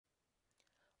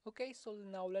Okay, so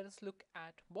now let us look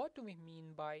at what do we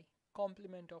mean by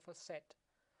complement of a set.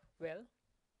 Well,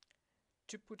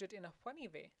 to put it in a funny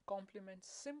way, complement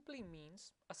simply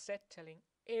means a set telling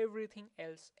everything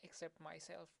else except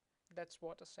myself. That's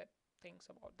what a set thinks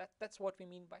about. That's what we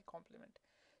mean by complement.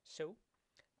 So,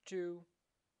 to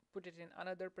put it in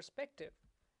another perspective,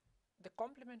 the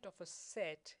complement of a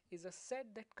set is a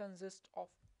set that consists of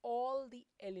all the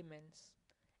elements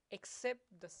except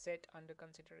the set under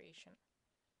consideration.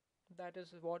 That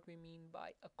is what we mean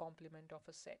by a complement of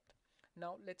a set.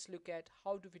 Now let's look at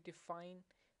how do we define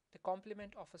the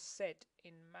complement of a set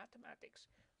in mathematics.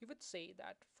 We would say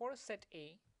that for a set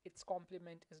A, its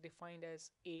complement is defined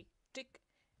as A tick,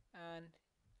 and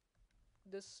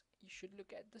this, you should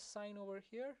look at this sign over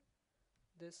here,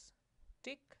 this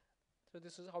tick. So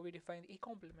this is how we define A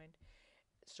complement.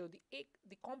 So the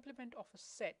complement of a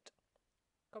set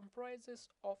comprises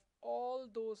of all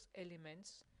those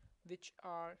elements which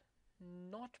are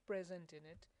not present in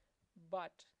it,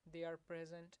 but they are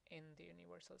present in the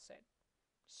universal set.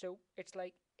 So it's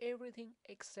like everything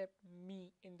except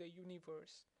me in the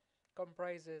universe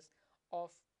comprises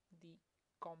of the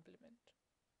complement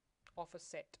of a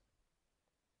set,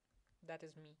 that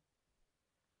is me.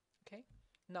 Okay,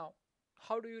 now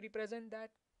how do you represent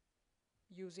that?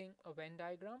 Using a Venn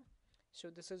diagram. So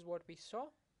this is what we saw.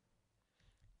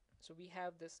 So we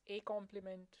have this A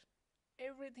complement,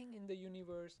 everything in the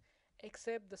universe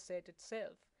except the set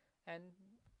itself. And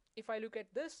if I look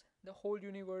at this, the whole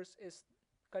universe is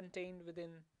contained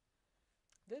within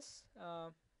this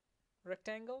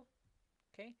rectangle.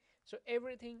 Okay, so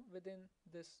everything within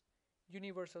this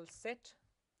universal set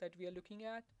that we are looking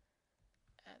at,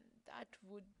 and that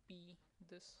would be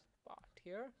this part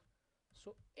here.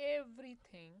 So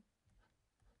everything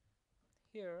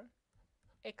here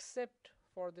except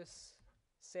for this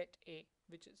set A,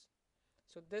 which is,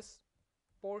 so this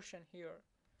portion here,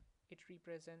 it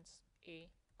represents A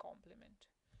complement.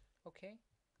 Okay,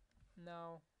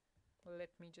 now let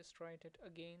me just write it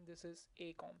again. This is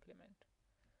A complement.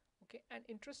 Okay, and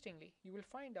interestingly, you will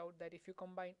find out that if you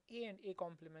combine A and A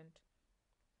complement,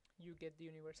 you get the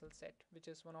universal set, which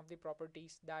is one of the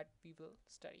properties that we will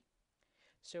study.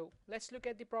 So let's look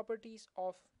at the properties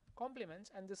of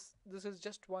complements, and this is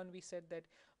just one. We said that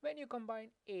when you combine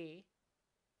A,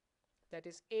 that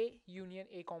is A union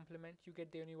A complement, you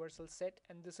get the universal set,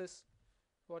 and this is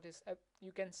what is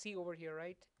you can see over here,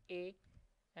 right? A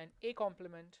and A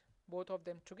complement, both of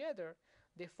them together,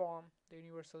 they form the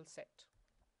universal set.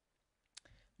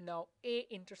 Now A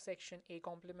intersection A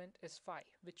complement is phi,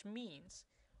 which means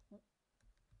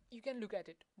you can look at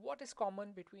it. What is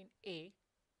common between A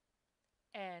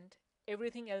and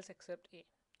everything else except A?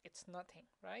 It's nothing,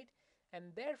 right?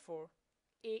 And therefore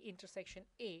A intersection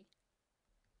A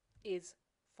is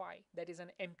phi, that is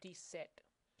an empty set.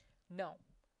 Now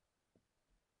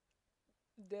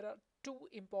there are two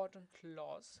important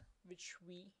laws which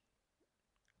we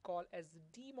call as the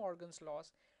De Morgan's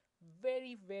laws,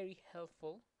 very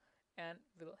helpful, and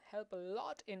will help a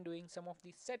lot in doing some of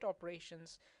the set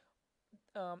operations,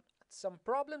 some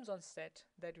problems on set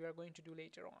that we are going to do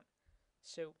later on.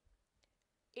 So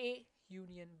A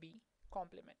union B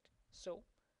complement. So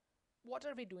what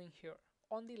are we doing here?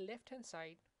 On the left hand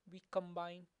side, we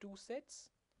combine two sets.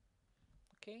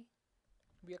 Okay,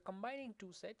 we are combining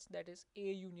two sets, that is A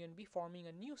union B, forming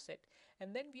a new set,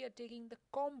 and then we are taking the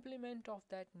complement of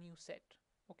that new set.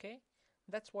 Okay,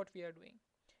 that's what we are doing.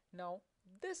 Now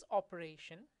this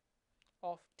operation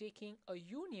of taking a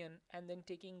union and then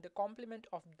taking the complement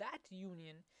of that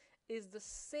union is the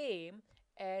same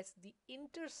as the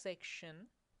intersection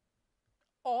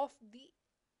of the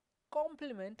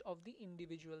complement of the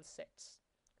individual sets,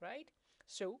 right?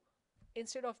 So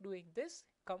instead of doing this,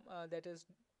 that is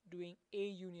doing A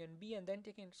union B and then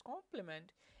taking its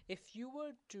complement, if you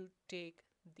were to take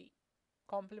the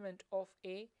complement of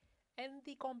A and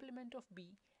the complement of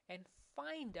B and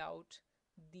find out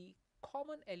the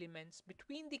common elements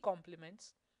between the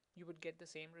complements, you would get the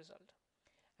same result.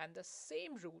 And the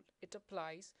same rule, it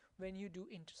applies when you do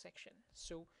intersection.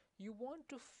 So you want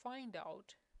to find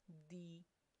out the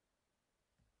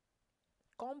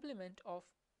complement of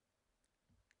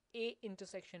A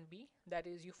intersection B, that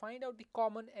is, you find out the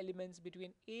common elements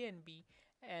between A and B,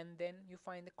 and then you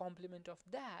find the complement of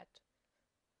that.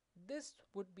 This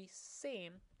would be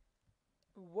same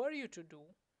were you to do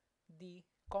the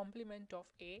complement of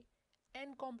A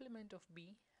and complement of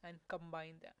B and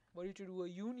combine them, were you to do a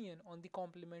union on the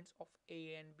complements of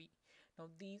A and B. Now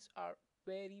these are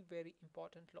very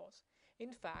important laws.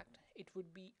 In fact, it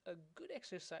would be a good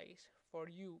exercise for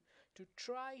you to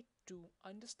try to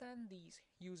understand these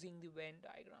using the Venn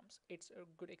diagrams. It's a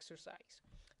good exercise.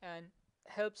 and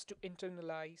helps to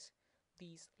internalize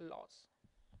these laws.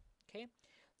 Okay,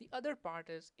 the other part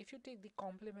is if you take the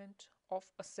complement of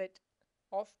a set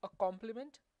of a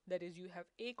complement, that is, you have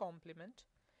a complement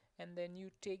and then you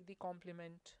take the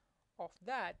complement of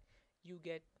that, you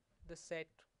get the set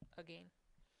again.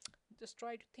 Just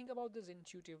try to think about this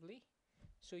intuitively.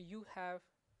 So you have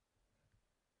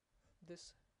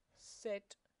this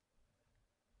set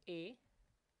A,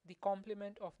 the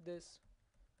complement of this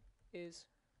is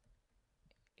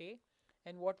A,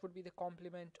 and what would be the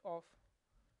complement of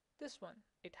this one?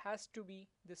 It has to be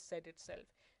this set itself,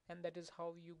 and that is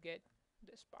how you get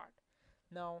this part.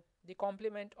 Now the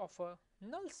complement of a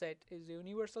null set is a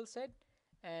universal set,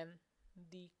 and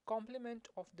the complement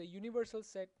of the universal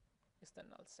set is the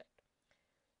null set.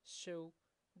 So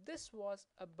this was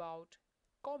about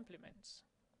complements,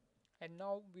 and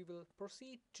now we will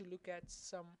proceed to look at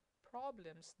some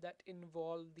problems that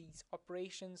involve these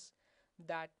operations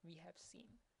that we have seen.